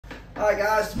Hi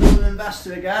guys, it's Another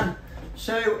Investor again.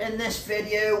 So in this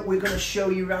video we're going to show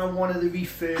you around one of the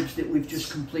refurbs that we've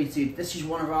just completed. This is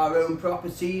one of our own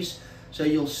properties, so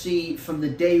you'll see from the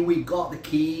day we got the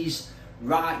keys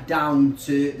right down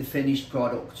to the finished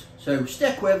product. So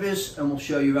stick with us and we'll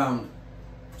show you around.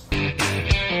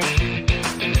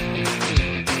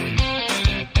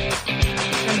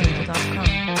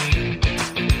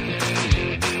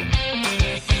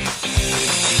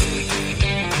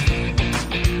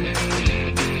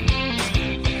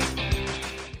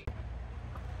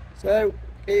 So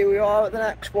here we are at the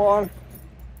next one.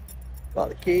 Got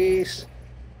the keys.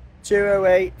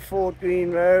 208 Ford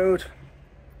Green Road.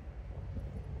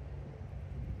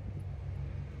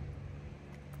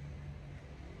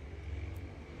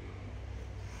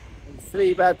 And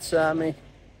 3-bed semi.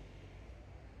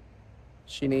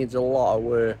 She needs a lot of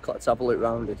work. Let's have a look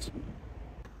around it.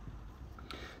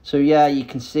 So yeah, you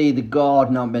can see the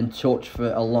garden hasn't been touched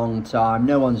for a long time.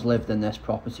 No one's lived in this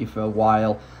property for a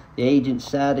while. The agent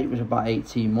said it was about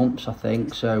 18 months, I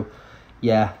think. So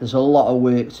yeah, there's a lot of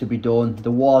work to be done.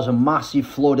 There was a massive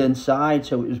flood inside,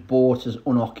 so it was bought as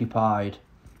unoccupied.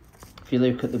 If you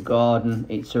look at the garden,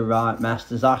 it's a right mess.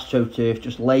 There's astroturf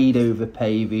just laid over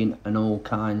paving and all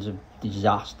kinds of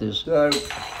disasters. So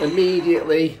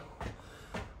immediately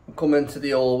I come into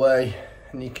the hallway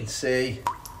and you can see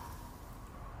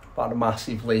about a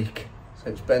massive leak. So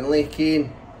it's been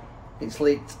leaking, it's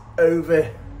leaked over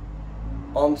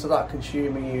onto that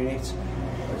consumer unit,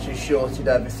 which has shorted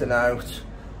everything out.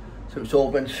 So it's all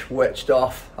been switched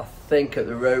off, I think at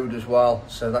the road as well,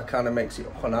 so that kind of makes it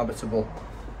uninhabitable.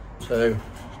 So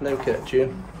no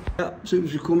kitchen. Yeah, as soon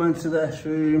as we come into this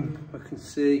room, I can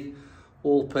see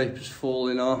wallpaper's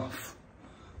falling off.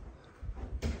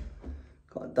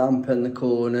 Got damp in the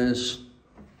corners.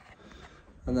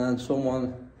 And then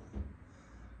someone,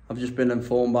 I've just been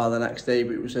informed by the next day,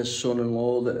 but it was his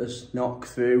son-in-law that has knocked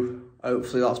through.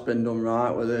 Hopefully that's been done right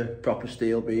with a proper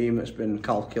steel beam that's been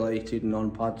calculated and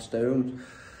on pad stones.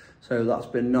 So that's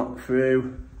been knocked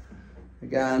through.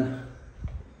 Again,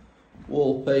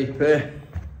 wallpaper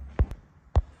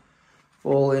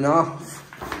falling off.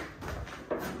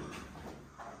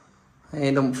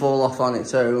 It don't fall off on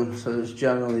its own, so it's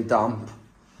generally damp.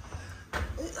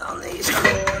 On these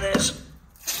corners,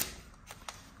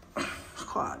 it's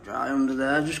quite dry under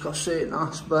there, just got certain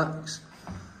aspects.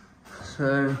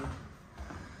 So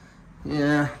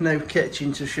yeah, no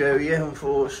kitchen to show you,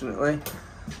 unfortunately.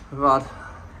 We've had,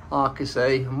 like I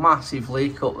say, a massive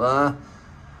leak up there,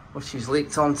 which is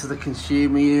leaked onto the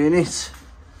consumer unit.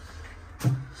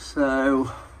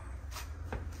 So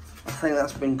I think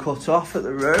that's been cut off at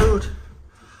the road.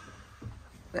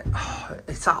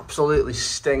 It absolutely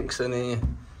stinks in here.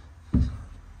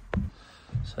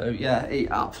 So yeah, it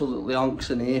absolutely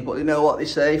honks in here. But you know what they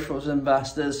say for us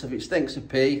investors, if it stinks of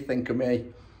pee, think of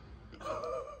me.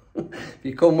 If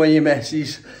you come with your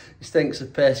messes, it stinks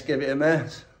of piss, give it a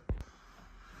miss.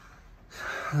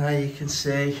 There you can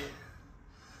see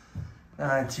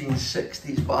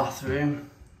 1960s bathroom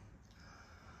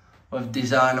with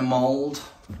designer mould.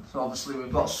 So obviously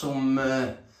we've got some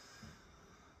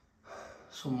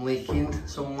leaking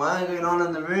somewhere going on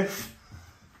in the roof.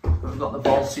 We've got the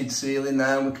vaulted ceiling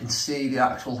there and we can see the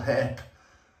actual hip.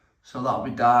 So that'll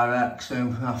be direct, so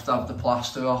we have to have the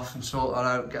plaster off and sort that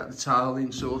out, get the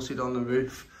tiling sorted on the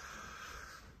roof.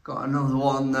 Got another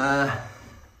one there.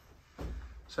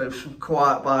 So some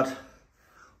quite bad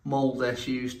mould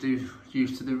issues due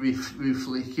to the roof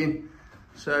leaking.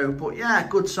 So, but yeah,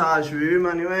 good size room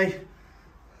anyway.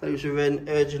 Those are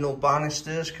original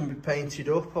banisters, can be painted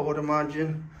up, I would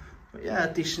imagine. But yeah,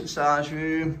 decent size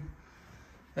room.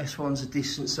 This one's a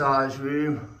decent size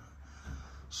room.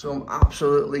 Some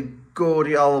absolutely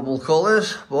gaudy, horrible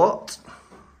colours, but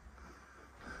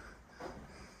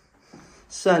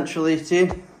central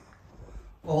heating,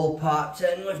 all piped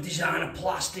in with designer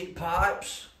plastic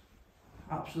pipes.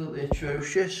 Absolutely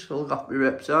atrocious, all got to be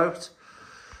ripped out.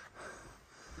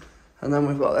 And then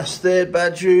we've got this 3rd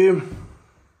bedroom,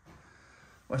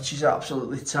 which is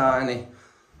absolutely tiny.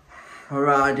 Our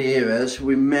idea is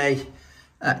we may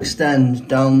extend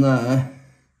down there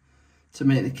to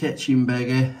make the kitchen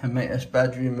bigger and make this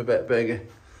bedroom a bit bigger,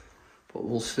 but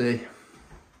we'll see.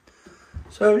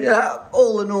 So yeah,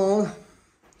 all in all,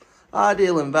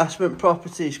 ideal investment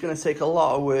property. It's going to take a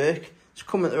lot of work. It's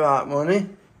come at the right money.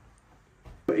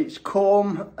 It's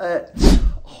come at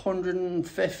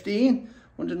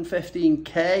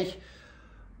 115k.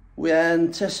 We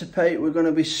anticipate we're going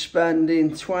to be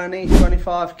spending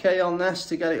 25k on this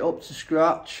to get it up to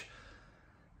scratch.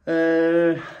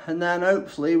 And then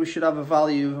hopefully we should have a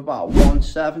value of about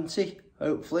 170,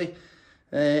 hopefully.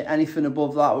 Anything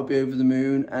above that would be over the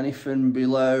moon. Anything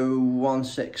below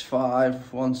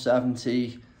 165,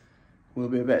 170, we'll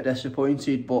be a bit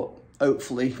disappointed. But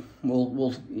hopefully,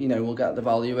 we'll get the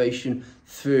valuation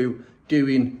through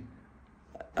doing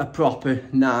a proper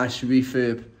nice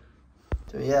refurb.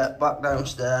 So yeah, back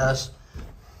downstairs.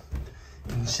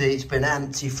 You can see it's been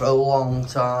empty for a long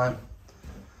time.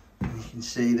 You can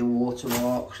see the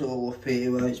watermarks all up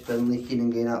here where it's been leaking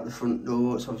and getting out the front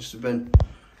door. It's obviously been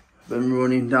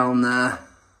running down there.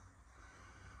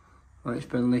 Well, it's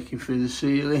been leaking through the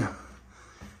ceiling.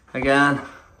 Again,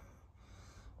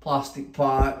 plastic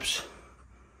pipes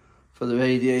for the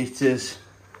radiators.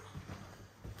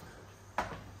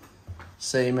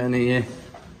 Same in here.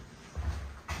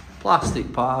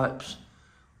 Plastic pipes.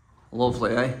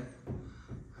 Lovely, eh?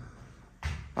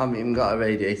 I haven't even got a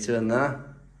radiator in there.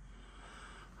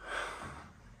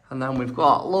 And then we've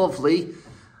got lovely,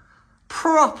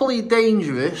 properly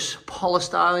dangerous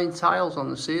polystyrene tiles on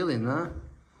the ceiling there.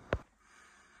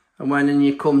 And when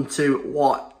you come to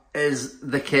what is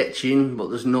the kitchen, but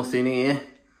there's nothing here.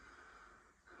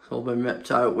 It's all been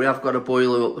ripped out. We have got a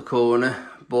boiler up the corner,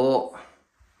 but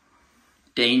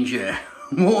danger.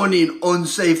 Warning,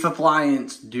 unsafe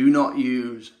appliance, do not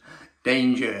use.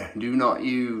 Danger, do not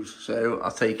use. So I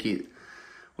take it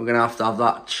we're going to have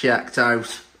that checked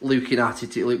out. Looking at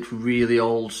it, it looks really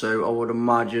old, so I would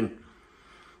imagine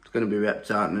it's going to be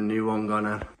ripped out and a new one gone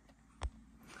in.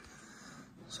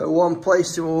 So one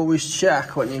place to always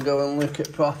check when you go and look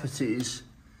at properties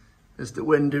is the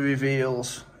window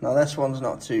reveals. Now this one's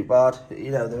not too bad. You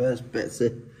know, there is bits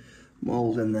of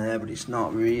mould in there, but it's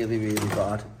not really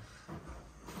bad.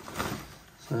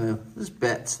 So there's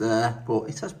bits there, but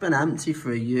it has been empty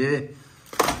for a year.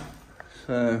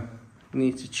 So you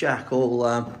need to check all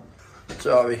them.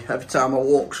 Sorry, every time I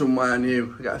walk somewhere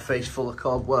new, I get a face full of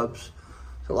cobwebs.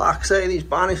 So like I say, these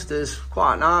banisters,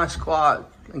 quite nice,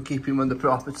 and keeping with the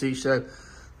property, so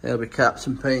they'll be kept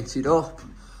and painted up.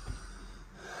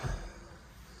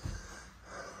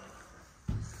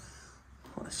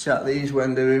 Let's check these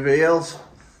window reveals.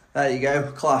 There you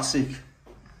go, classic.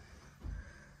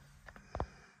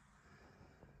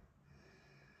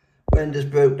 Windows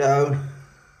broke down.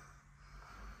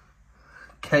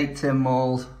 Caked in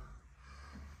mould.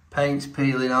 Paint's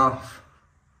peeling off.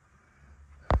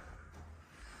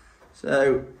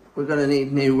 So we're going to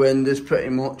need new windows pretty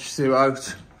much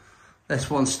throughout. This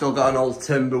one's still got an old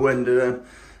timber window in.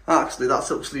 Actually,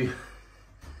 it's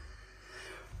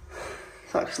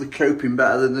actually coping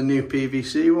better than the new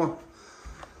PVC one.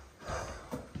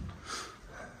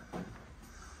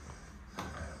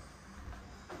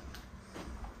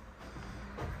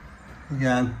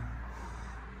 Again,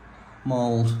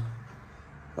 mould.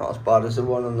 Not as bad as the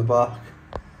one on the back.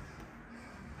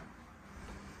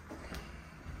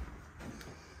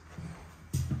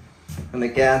 And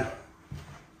again,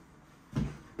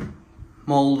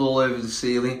 mould all over the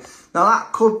ceiling. Now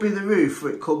that could be the roof, or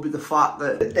it could be the fact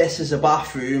that this is a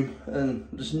bathroom and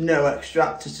there's no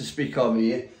extractor to speak of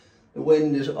here. The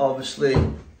windows obviously,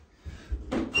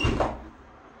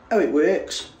 it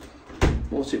works.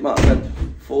 Thought it might have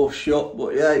been forced shut,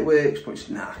 but yeah, it works, but it's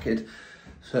knackered.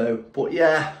 So, but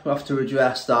yeah, we'll have to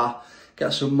address that,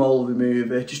 get some mould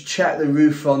remover, just check the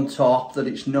roof on top that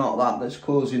it's not that's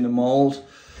causing the mould.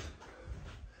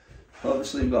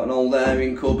 Obviously we've got an old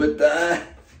airing cupboard there,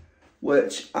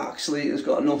 which actually has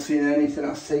got nothing in anything.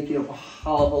 That's taking up a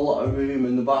hell of a lot of room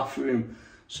in the bathroom.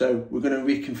 So we're going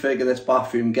to reconfigure this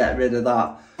bathroom, get rid of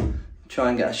that, try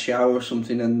and get a shower or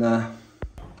something in there.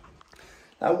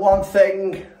 Now one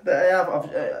thing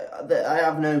that I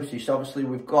have noticed, obviously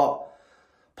we've got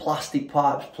plastic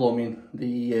pipes plumbing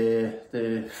the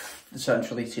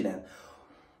central heating in,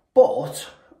 but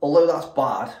although that's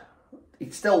bad,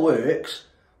 it still works,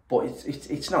 but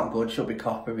it's not good. It should be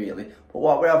copper really. But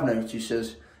what we have noticed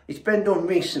is it's been done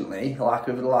recently, like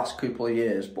over the last couple of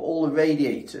years, but all the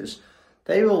radiators,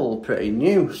 they're all pretty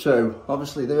new, so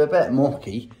obviously they're a bit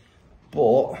mucky,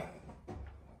 but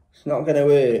it's not going to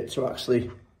hurt to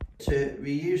actually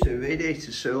reuse the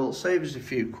radiators, so it'll save us a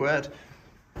few quid.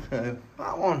 So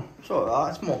that one, it's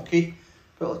alright, it's mucky,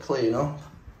 but it'll clean up.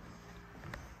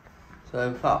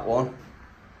 So that one,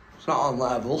 it's not on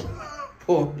level,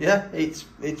 but yeah, it's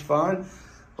fine.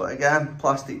 But again,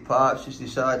 plastic pipes, just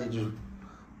decided to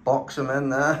box them in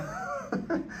there.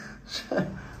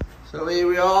 so here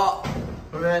we are,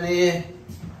 we're in here,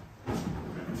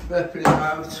 flipping it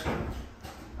out.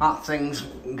 That thing's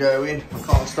going, I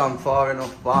can't stand far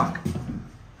enough back.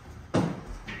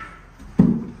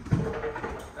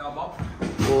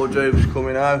 Wardrobe's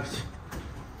coming out.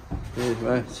 Here's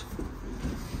mate.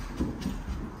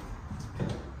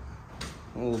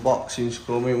 All the boxing's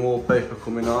coming, wallpaper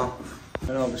coming off,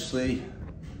 and obviously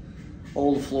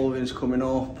all the flooring's coming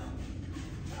up.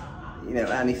 You know,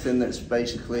 anything that's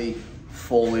basically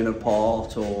falling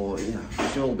apart or, you know,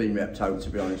 it's all been ripped out, to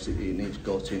be honest. It needs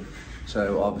gutting.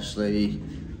 So obviously,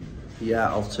 yeah,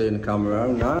 I'll turn the camera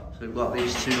on now. So we've got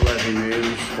these 2 living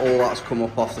rooms, all that's come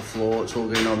up off the floor, it's all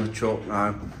going on the truck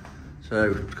now. So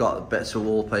we've got bits of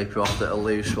wallpaper off that are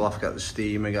loose, we'll have to get the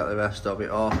steamer, get the rest of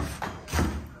it off.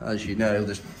 As you know,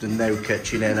 there's no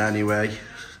kitchen in anyway,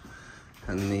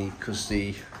 and because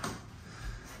we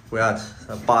had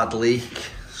a bad leak,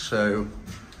 so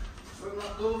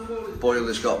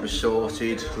boiler's got to be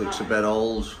sorted, looks a bit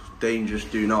old, dangerous,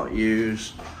 do not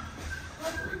use.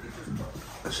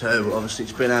 So obviously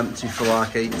it's been empty for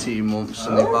like 18 months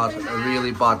and they've had a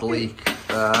really bad leak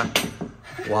there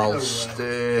whilst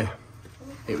it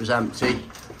was empty.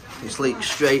 It's leaked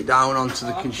straight down onto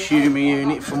the consumer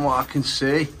unit from what I can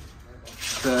see.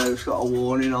 So it's got a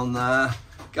warning on there.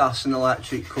 Gas and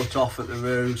electric cut off at the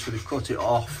road, so they've cut it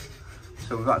off.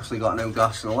 So we've actually got no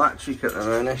gas and electric at the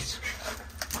minute.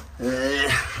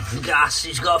 Gas,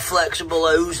 it's got a flexible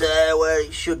hose there where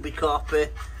it should be copper.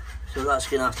 So that's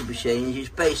going to have to be changed. It's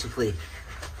basically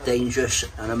dangerous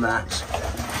and a mess.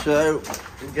 So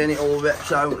we're getting it all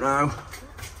ripped out now.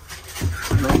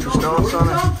 Make a start on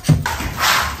it.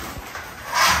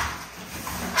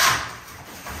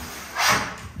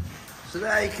 So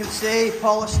there you can see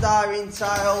polystyrene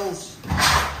tiles.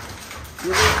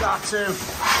 You look at them,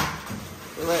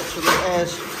 it literally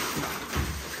is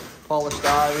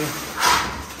polystyrene.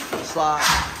 It's like,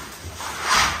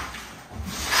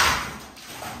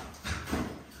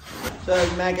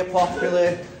 so mega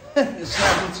popular in the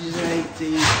 70s and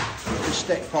 80s. Just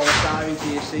stick polystyrene to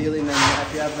your ceiling, and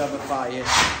if you ever have a fire,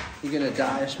 you're going to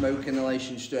die of smoke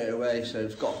inhalation straight away, so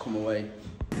it's got to come away.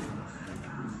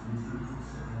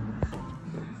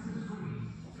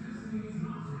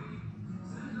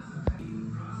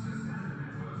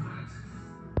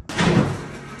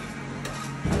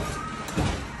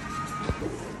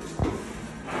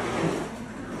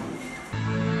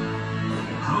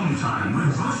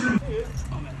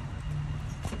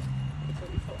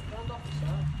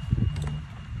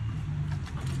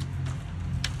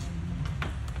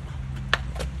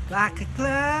 Like a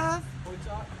glove.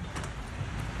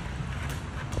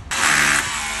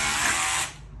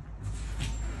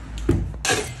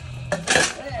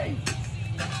 Hey.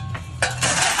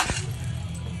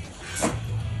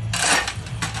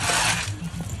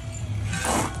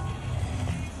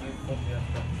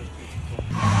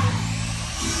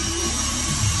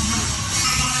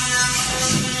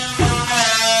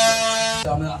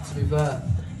 Tell me that to be fair.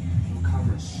 The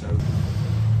camera's so.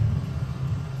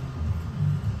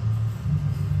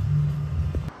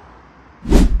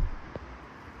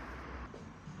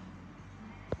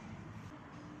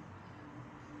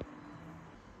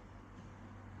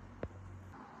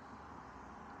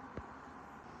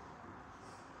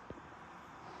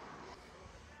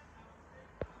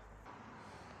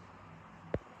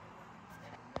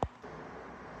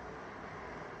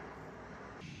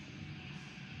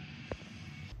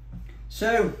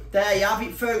 So there you have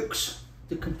it, folks,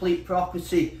 the complete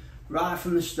property, right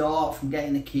from the start, from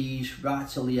getting the keys right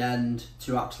till the end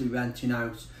to actually renting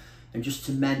out. And just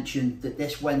to mention that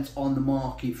this went on the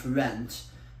market for rent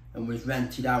and was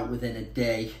rented out within a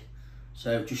day,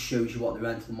 so it just shows you what the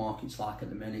rental market's like at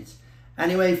the minute.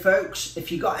 Anyway, folks,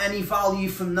 if you got any value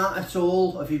from that at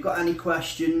all, if you've got any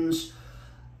questions,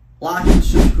 like and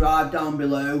subscribe down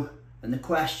below. And the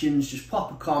questions, just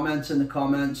pop a comment in the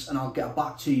comments and I'll get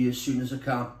back to you as soon as I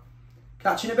can.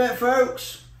 Catch you in a bit,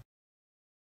 folks.